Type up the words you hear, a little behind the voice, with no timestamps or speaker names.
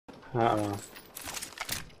Uh-oh.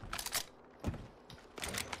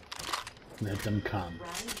 Let them come.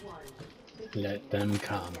 Let them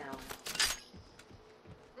come.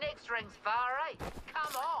 Next ring's far right.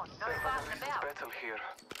 Come on, no fussing about. Battle here.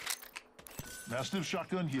 Mastiff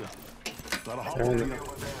shotgun here. Got a hot Turn one it. here.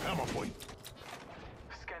 Hammer point.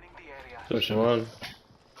 Scanning the area. Push him. One.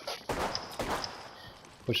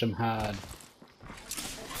 Push him hard.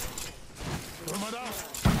 Thermite out.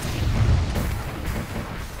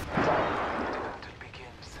 Battle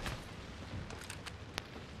begins.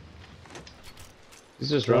 He's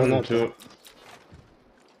just Run running up to it.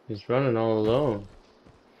 He's running all alone.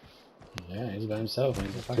 Yeah, he's by himself and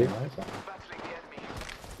he's a fucking rifle. Battling the enemy.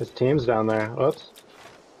 His team's down there. Whoops.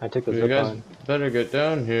 I took the You zip guys line. better get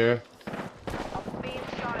down here. Being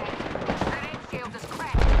shot at. Grenade shield is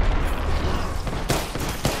cracked.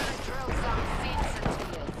 Drill some sense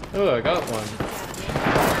into you. Oh, I got one.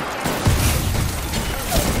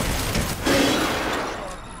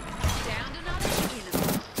 Downed another enemy.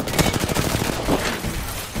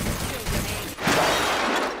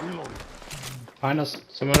 Reloading. Find us.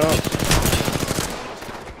 Someone else.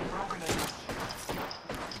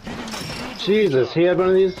 Jesus, he had one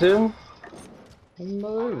of these too?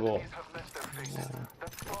 Unbelievable. These have left their faces.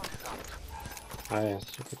 That spawn is out. Oh, yes,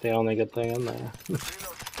 the only good thing in there. Give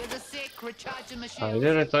a sec, recharging my Oh, you shield.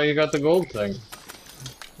 did? I thought you got the gold thing.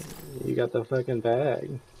 You got the fucking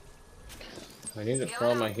bag. I need it for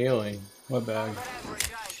all my healing. What bag? Whatever,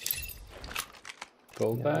 Jake.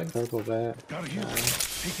 Gold Yeah, bag? purple bag. Got a heal.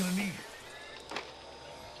 Taking a knee.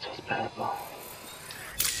 Just purple.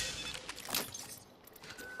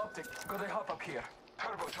 Optic, got a hop up here.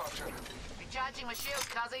 Turbocharger. Recharging my shield,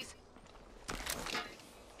 cuzzies.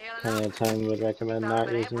 Healing Plenty up. of time would recommend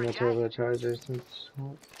not using the turbocharger since.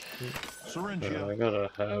 Syringe I here. gotta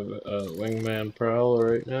have a wingman prowl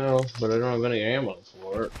right now, but I don't have any ammo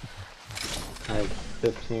for it. I have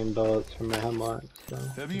 15 bullets from my hemlock, so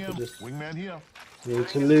Heavy you ammo. just Wingman here. need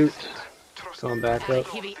to loot. Trust Going me. back up.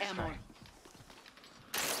 Heavy ammo.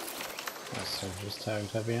 So just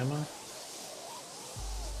tagged heavy ammo.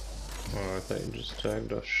 Oh, I thought you just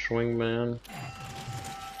tagged a swingman.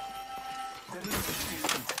 There is a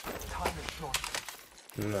system. Time is short.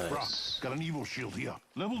 Rock. Nice. Got an Evo shield here.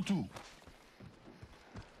 Level 2.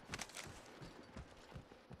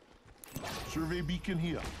 Survey beacon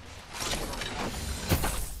here.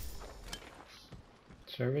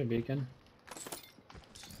 Survey beacon.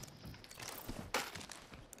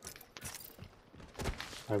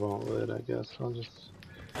 I won't loot, I guess. I'll just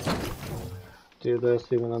do this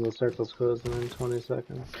even though the circle's closing in 20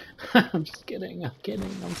 seconds. I'm just kidding. I'm kidding.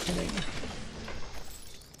 I'm kidding.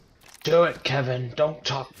 Do it, Kevin. Don't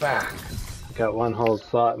talk back. Got one whole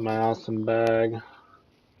slot in my awesome bag.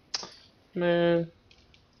 Man.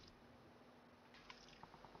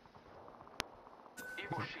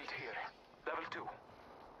 Evo shield here. Level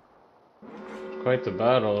 2. Quite the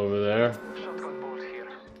battle over there. Shotgun bolt here.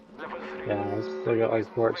 Level 3. Yeah, I still got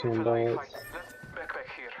like 14 bullets. Let's backpack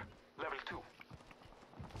here. Level 2.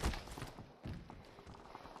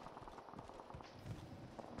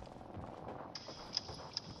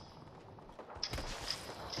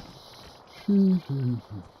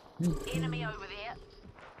 Enemy over there.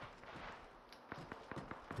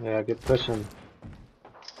 Yeah, get pushing.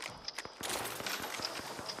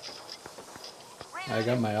 I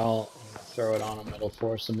got my ult. I'm gonna throw it on them. It'll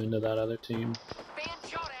force them into that other team. Being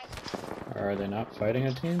shot at. Or are they not fighting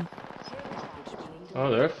a team? Oh,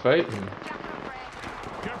 they're fighting. Jumping a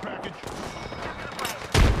frag. Care package. Jumping a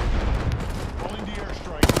frag. Rolling the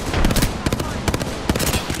airstrike.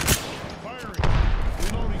 Firing.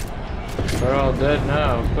 Reloading. They're all dead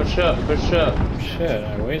now. Push up, push up. Shit,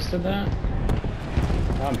 I wasted that?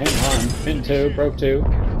 I'm hitting one. Hitting two. Broke two.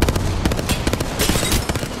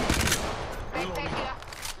 Backpack here.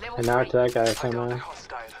 Level I knocked 3. that guy I got a somewhere.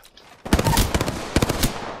 hostile.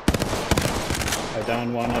 I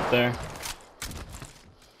downed one up there. I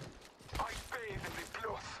bathe in the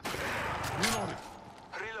blood. Reloading.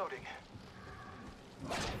 Reloading.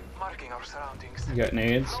 Marking our surroundings. You got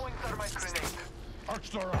nades? Throwing thermite grenade.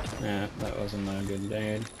 Arcstar out. Yeah, that wasn't a good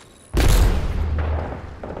nade.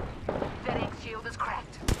 That end shield is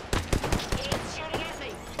cracked. It's shooting at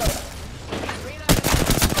me.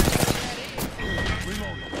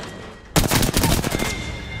 Reloading.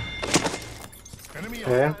 Enemy out.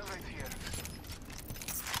 Okay, Right here.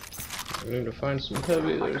 We need to find some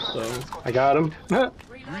heavy. There's some. I got him.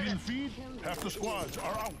 Reading feed. Half the squads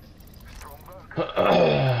are out. Strong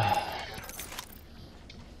work.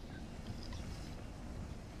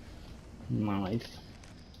 Nice.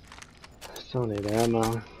 Still need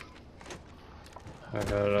ammo. I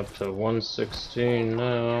got it up to 116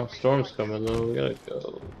 now. Storm's coming though, we gotta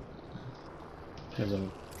go. There's a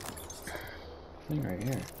thing right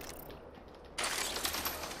here.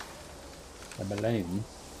 A balloon.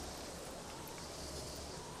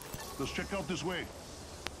 Let's check out this way.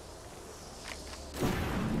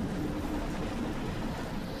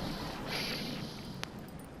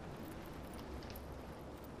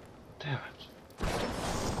 Damn it.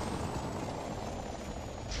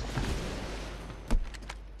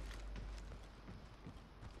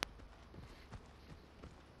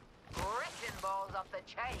 Wrecking balls off the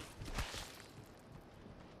chain.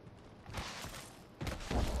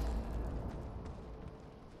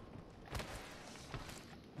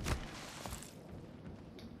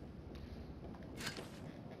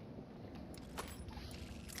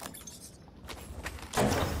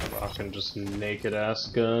 Rocking just naked ass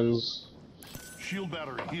guns. Shield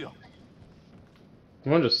battery here.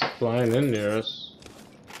 One just flying in near us.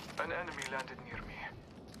 An enemy landed near me.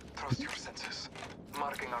 Trust your senses.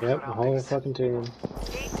 Marking our Yep, the whole surroundings. fucking team.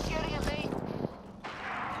 He's shooting at me.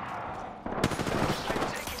 I'm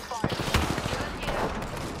taking fire.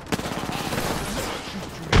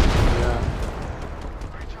 Yeah.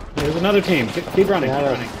 There's another team. Keep running, Yeah, keep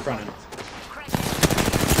that's- running, keep running.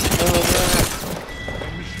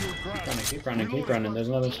 Enemy shield cracked. Keep running, keep running. There's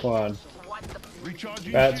another squad. What the?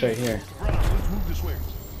 Recharging Bats shield. right here. Right, let's move this way.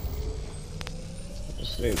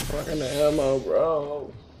 Just need fucking ammo,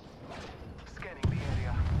 bro. Scanning the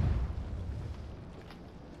area.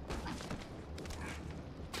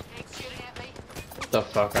 He's shooting at me. Get the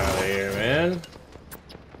fuck out of here, man.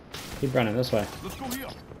 Keep running this way. Let's go here.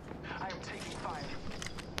 I am taking fire.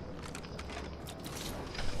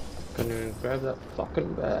 Couldn't even grab that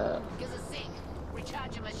fucking bat. Gives a sink.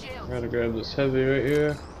 Recharging my shield. Gotta grab this heavy right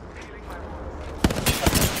here. Healing my wounds.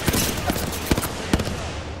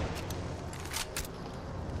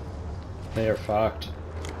 They are fucked.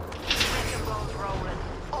 Wrecking balls rolling.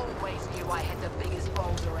 Always knew I had the biggest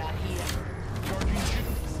balls around here. Charging shield.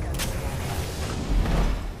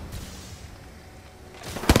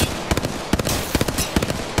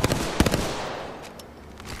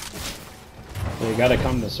 You gotta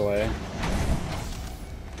come this way.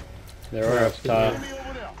 They are up top. Enemy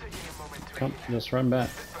over there. Taking a moment to Come, just run back.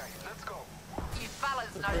 this way. Let's go. You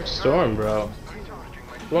fellas know the Storm, bro. Recharging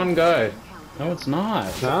my One guy. No, it's not.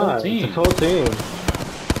 It's a Nah, whole it's team. a full team.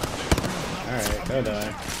 Alright, go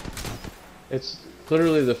die. It's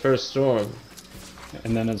literally the first storm.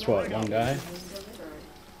 And then it's what, one guy?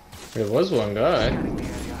 It was one guy.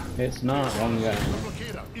 It's not one guy.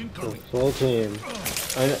 Replicator incoming. Full team.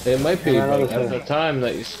 It might be, Yeah, but that at was the time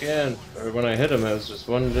that you scanned, or when I hit him, it was just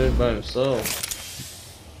one dude by himself.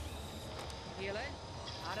 Healing?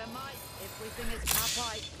 I don't mind. Everything is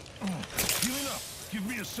alright. Healing up. Give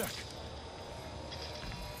me a sec.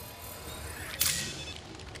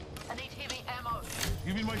 I need heavy ammo.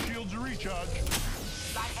 Giving my shields a recharge.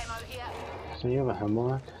 Light ammo here. So you have a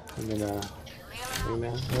hemlock? I mean, Healing up.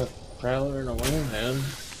 man. Prowler and a wingman.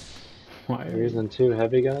 Why? You're using 2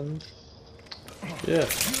 heavy guns? Yeah.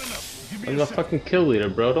 Healing up. Give me I'm a the sec. fucking kill leader,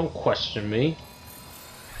 bro. Don't question me.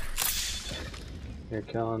 You're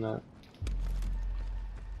killing it.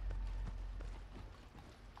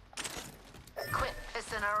 Quit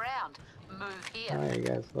pissing around. Move here. How you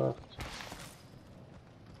guys left?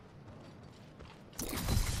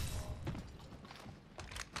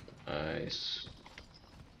 Nice.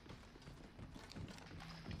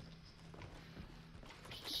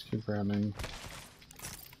 Just keep running.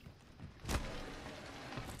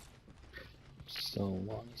 Still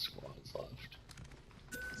one squad's left.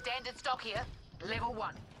 Standard stock here. Level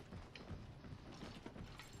 1.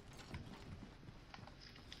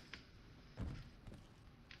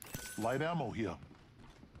 Light ammo here.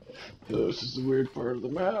 This is the weird part of the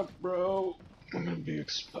map, bro. I'm gonna be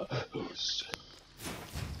exposed.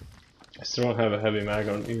 I still don't have a heavy mag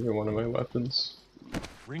on either one of my weapons.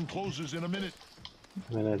 Ring closes in a minute.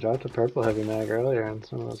 I mean, I dropped a purple heavy mag earlier in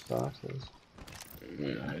some of those boxes.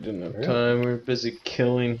 Yeah, I didn't have Really? time. We were busy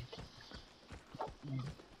killing.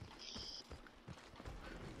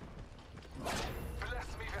 Bless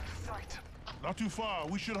me with sight. Not too far.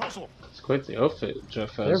 We should hustle. It's quite the outfit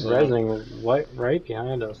Jeff They're has. rezzing right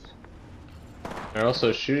behind us. They're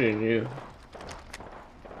also shooting you.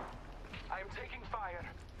 I am taking fire.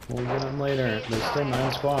 We'll get them later. There's still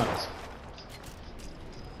 9 squads.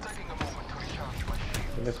 Taking a moment to recharge my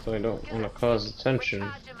shield. I definitely don't want to cause attention.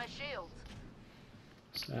 Recharging my shields.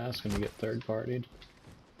 Just asking to get third partied.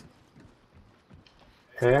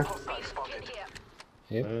 Here? Hostile Get spotted. here.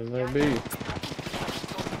 Yep. And there be.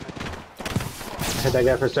 Hit that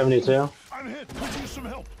guy for 72. I'm hit. Could use some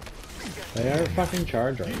help. They are fucking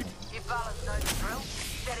charged right now. If Valens knows the drill,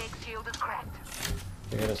 that egg shield is cracked.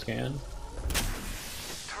 You get a scan?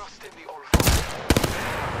 Trust in the old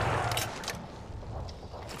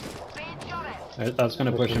Being shot at. That's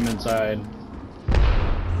gonna push him inside.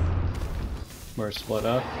 We're split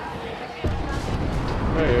up.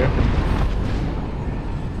 Right here.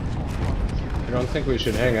 I don't think we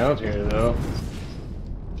should hang out here though.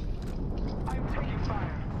 I'm taking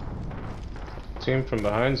fire. Team from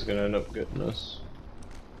behind's gonna end up getting us.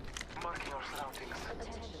 Marking our surroundings.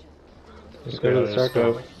 Let's go to the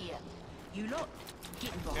circle. Here. You look.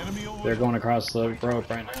 Get involved. Enemy over They're going across the rope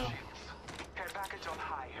right now. Care package on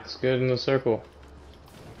high. Let's get in the circle.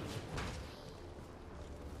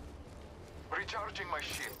 Recharging my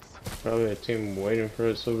shields. Probably a team waiting for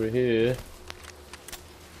us over here.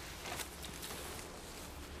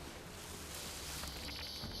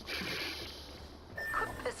 Quit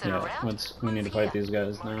pissing Yeah, around. we need to fight these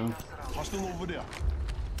guys now. hostile over there.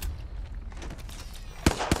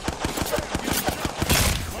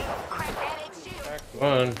 Crack that egg shield. Come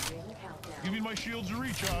on. Giving my shields a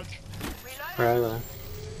recharge. Reload. Right there.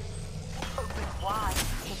 Open wide.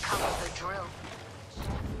 Here comes the drill.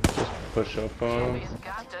 Push up on him. He's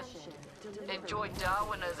got to. Enjoy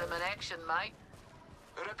Darwinism in action, mate.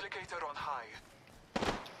 Replicator on high.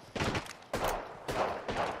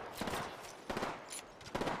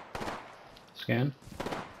 Scan.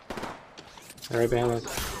 Right behind us.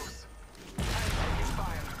 Close. Taking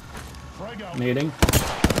fire. Frag out. Nading.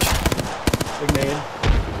 Big nade.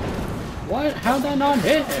 What? How'd that not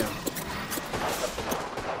hit him?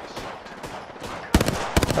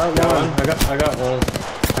 Got one. I got one.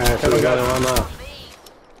 Alright, so we got one left. Me.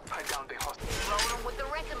 I downed a hostile. Rolling with the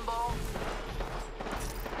wrecking ball.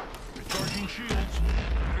 Recharging shields.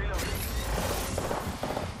 Reloading.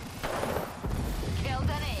 Killed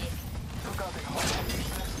an egg. Took out a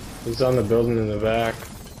hostile. He's on the building in the back.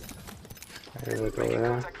 Here we go Making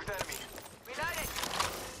there. contact with enemy. Reloading.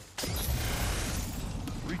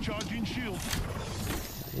 Recharging shields.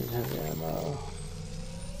 Heavy ammo.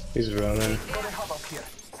 He's running. Got a hub up here.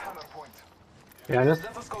 Hammer point. Behind us?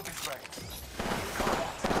 Let us go this way.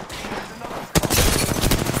 Combat. There's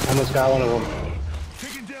another. Almost got one of them.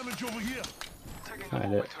 Taking damage over here. Taking a I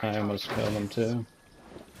moment to did. I almost recharge. killed him too.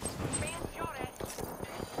 Being shot at.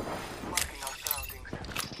 Marking our surroundings.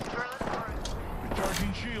 Drill is through.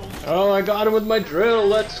 Recharging shields. Oh, I got him with my drill.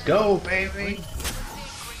 Let's go, baby.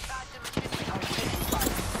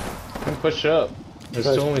 Come push up. There's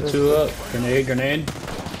still only two up. Grenade, grenade.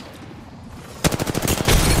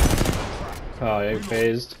 Oh, he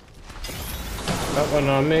phased. Got one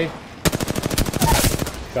on me.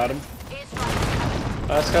 Got him.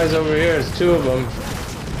 Last guy's over here. There's two of them.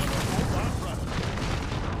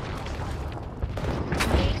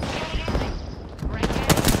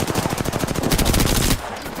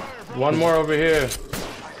 One more over here.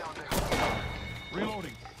 I downed a hostile.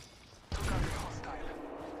 Reloading. Took out a hostile.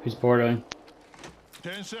 He's porting.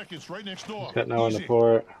 10 seconds. Right next door. Got no one to Easy.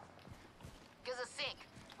 port. Gives a sink.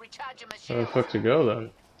 Recharge your Where the machine. fuck to go then?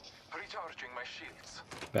 Recharging my shields.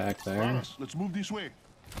 Back there. Honest, let's move this way.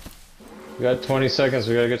 We got 20 seconds.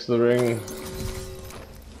 We gotta get to the ring.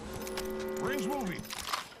 Ring's moving.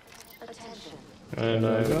 And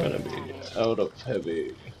I'm gonna be out of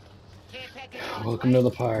heavy. Care package on Welcome to the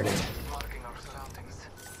party. Marking our surroundings.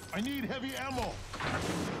 I need heavy ammo.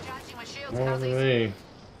 Recharging my shields. More than Kelsey. me.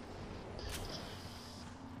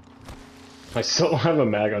 I still don't have a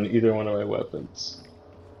mag on either one of my weapons.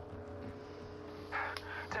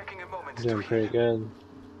 Taking a moment to Doing pretty heal. good.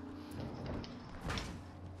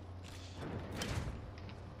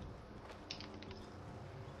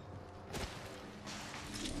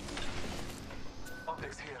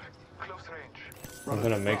 Optics here. Close range. I'm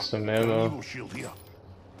gonna make some Got an ammo. Evo shield here.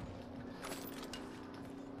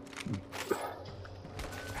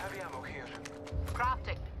 Heavy ammo here.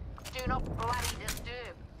 Crafting. Do not bloody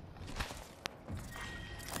disturb.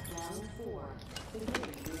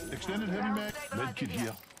 Extended heavy mag. Med kit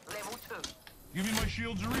here. Level 2. Giving my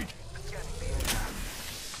shields a reach. Scanning the area.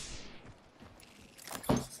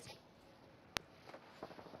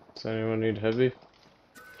 Does anyone need heavy?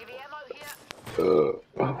 Heavy ammo here. Oh,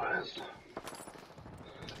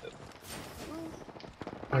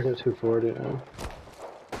 I got 240 now.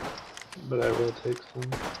 But I will take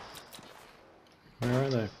some. Where are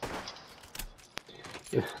they?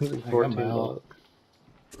 Yeah, got 14 my bucks.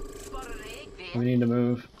 Spotted an egg there. We need to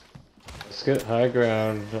move. Let's get high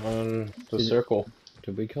ground on the circle.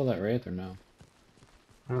 Did we kill that wraith or no?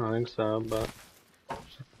 I don't think so, but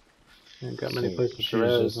ain't got many places She's to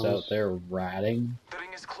res. just out there ratting. The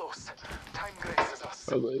ring is close. Time graces us.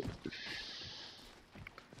 Probably.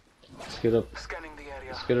 Let's get up. Scanning the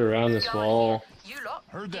area. Let's get around this Go wall. here. You lot,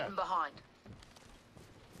 Heard get that. in behind.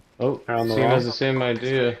 Oh, Around the team wall. has the same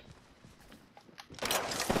idea. Watch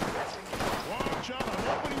out,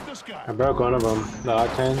 I'm opening the sky. I broke one of them. The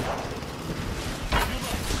Octane.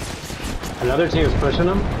 Another team's pushing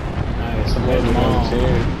them. Nice. I made them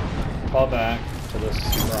all. Fall back to this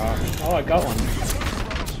rock. Oh, I got one.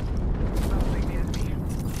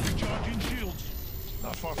 Recharging shields.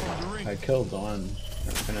 Not far from the ring. I killed the one.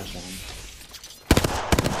 Or finished one.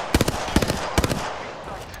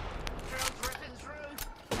 Ripping through.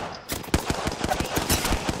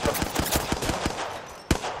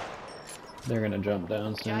 They're gonna jump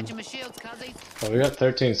down soon. Charging my shields, cuzzies. Well, we got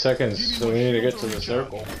 13 seconds, so we need to get to the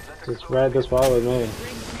circle. Just ride this wall with me.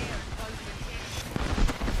 Rings near and close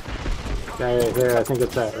to 10. Guy right here, I think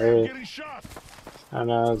it's that Wraith. Getting shot. I don't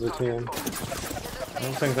know, it's a team. I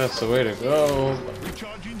don't think that's the way to go.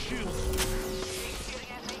 Recharging shields. Shooting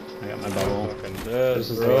at me. I got my bubble. Fucking dead, This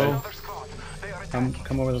is the bro. way. Another squad. They are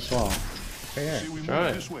Come over this wall. Right See, here. we Try move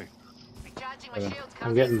it. this way. Recharging my Okay. shields, I'm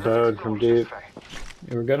cuzzies. getting bowed from deep.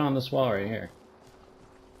 You were good on this wall right here.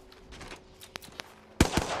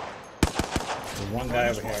 There's one guy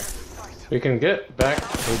over here. We can get back.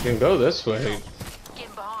 We can go this way. Get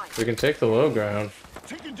in behind. We can take the low ground.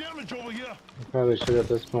 Taking damage over here. Probably should at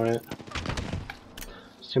this point.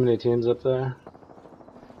 There's too many teams up there.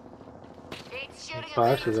 It's shooting at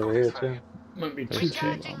Fox me. is over here too. Might be too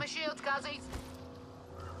Recharging cheap. my shields, cuzzies.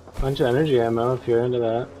 Bunch of energy ammo if you're into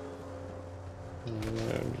that.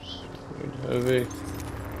 Yeah, just need heavy.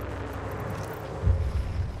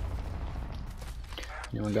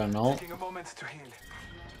 Anyone got an ult? Taking a moment to heal.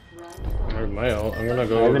 Or my ult. I'm gonna I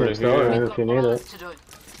go have an over accelerator. here. If you need it. To do.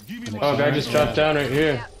 Give me Oh, my guy just dropped down right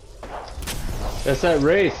here. That's that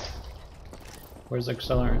Wraith. Where's the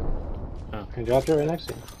accelerant? I dropped it right next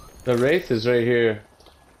to you. The Wraith is right here.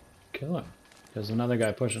 Kill him. There's another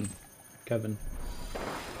guy pushing. Kevin.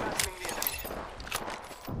 Battling the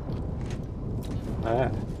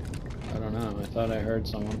enemy. Ah, I don't know. I thought I heard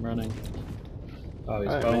someone running. Oh, he's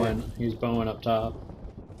Alright, bowing. He's bowing up top.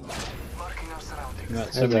 Marking our surroundings. I'm at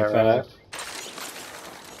Is that 75. right?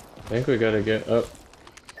 I think we gotta get up.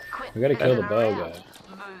 Quit We gotta kill the messing bow around. guy.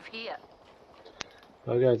 Move here.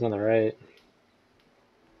 that guy's on the right.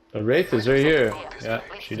 The Wraith is right here. Yeah,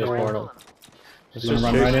 she just Yeah. portaled. Just Just gonna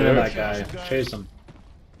run right chase into her. that guy. Chase him.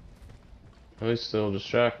 At least still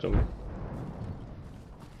distract him.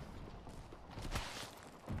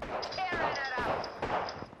 Tearing it up.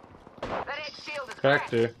 That head shield is Cracked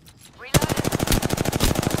cracked. her.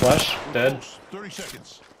 Reloaded. Flush. Dead. 30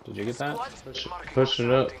 seconds. Did you get that? Squad's Marking Push our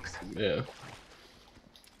it up. surroundings. Yeah.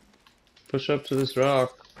 Push up to this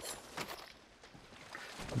rock.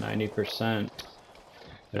 90%.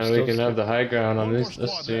 And we can have the high ground on this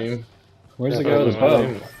team. Where's the Yeah, guy with his bow?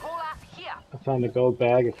 Pull up here. I found a gold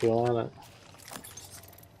bag if you want it.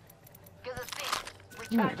 Give us this.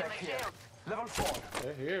 Recharging my shield. Level 4.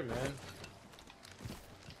 They're here, man.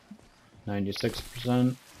 96%.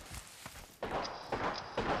 Linen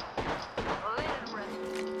rip.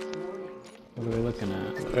 What are we looking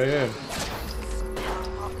at? Right here.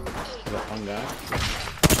 Is that one guy?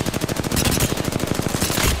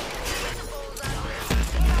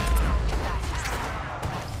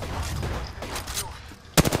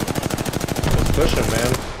 Let's push them,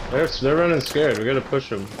 man. They're running scared. We gotta push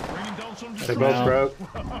them. Bringing down some They just both Wow. broke.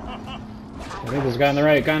 I think there's a guy on the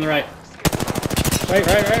right. Guy on the right. Right.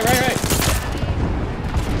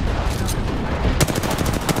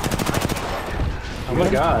 Oh my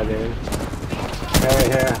god, dude. Right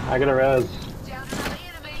here. I got a res. Down another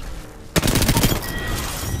enemy.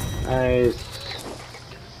 Nice.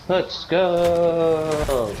 Let's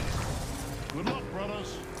go. Good luck,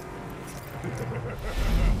 brothers. You're a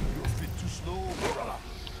bit too slow, brother.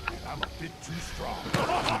 And I'm a bit too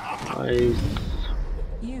strong. Nice.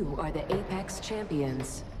 You are the Apex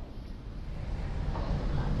Champions.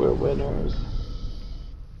 We're winners.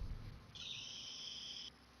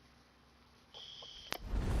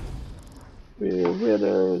 We're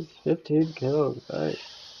winners. 15 kills.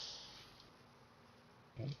 Nice.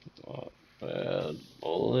 Not bad,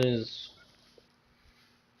 boys.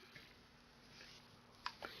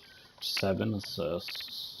 7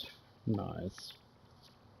 assists. Nice.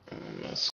 Let's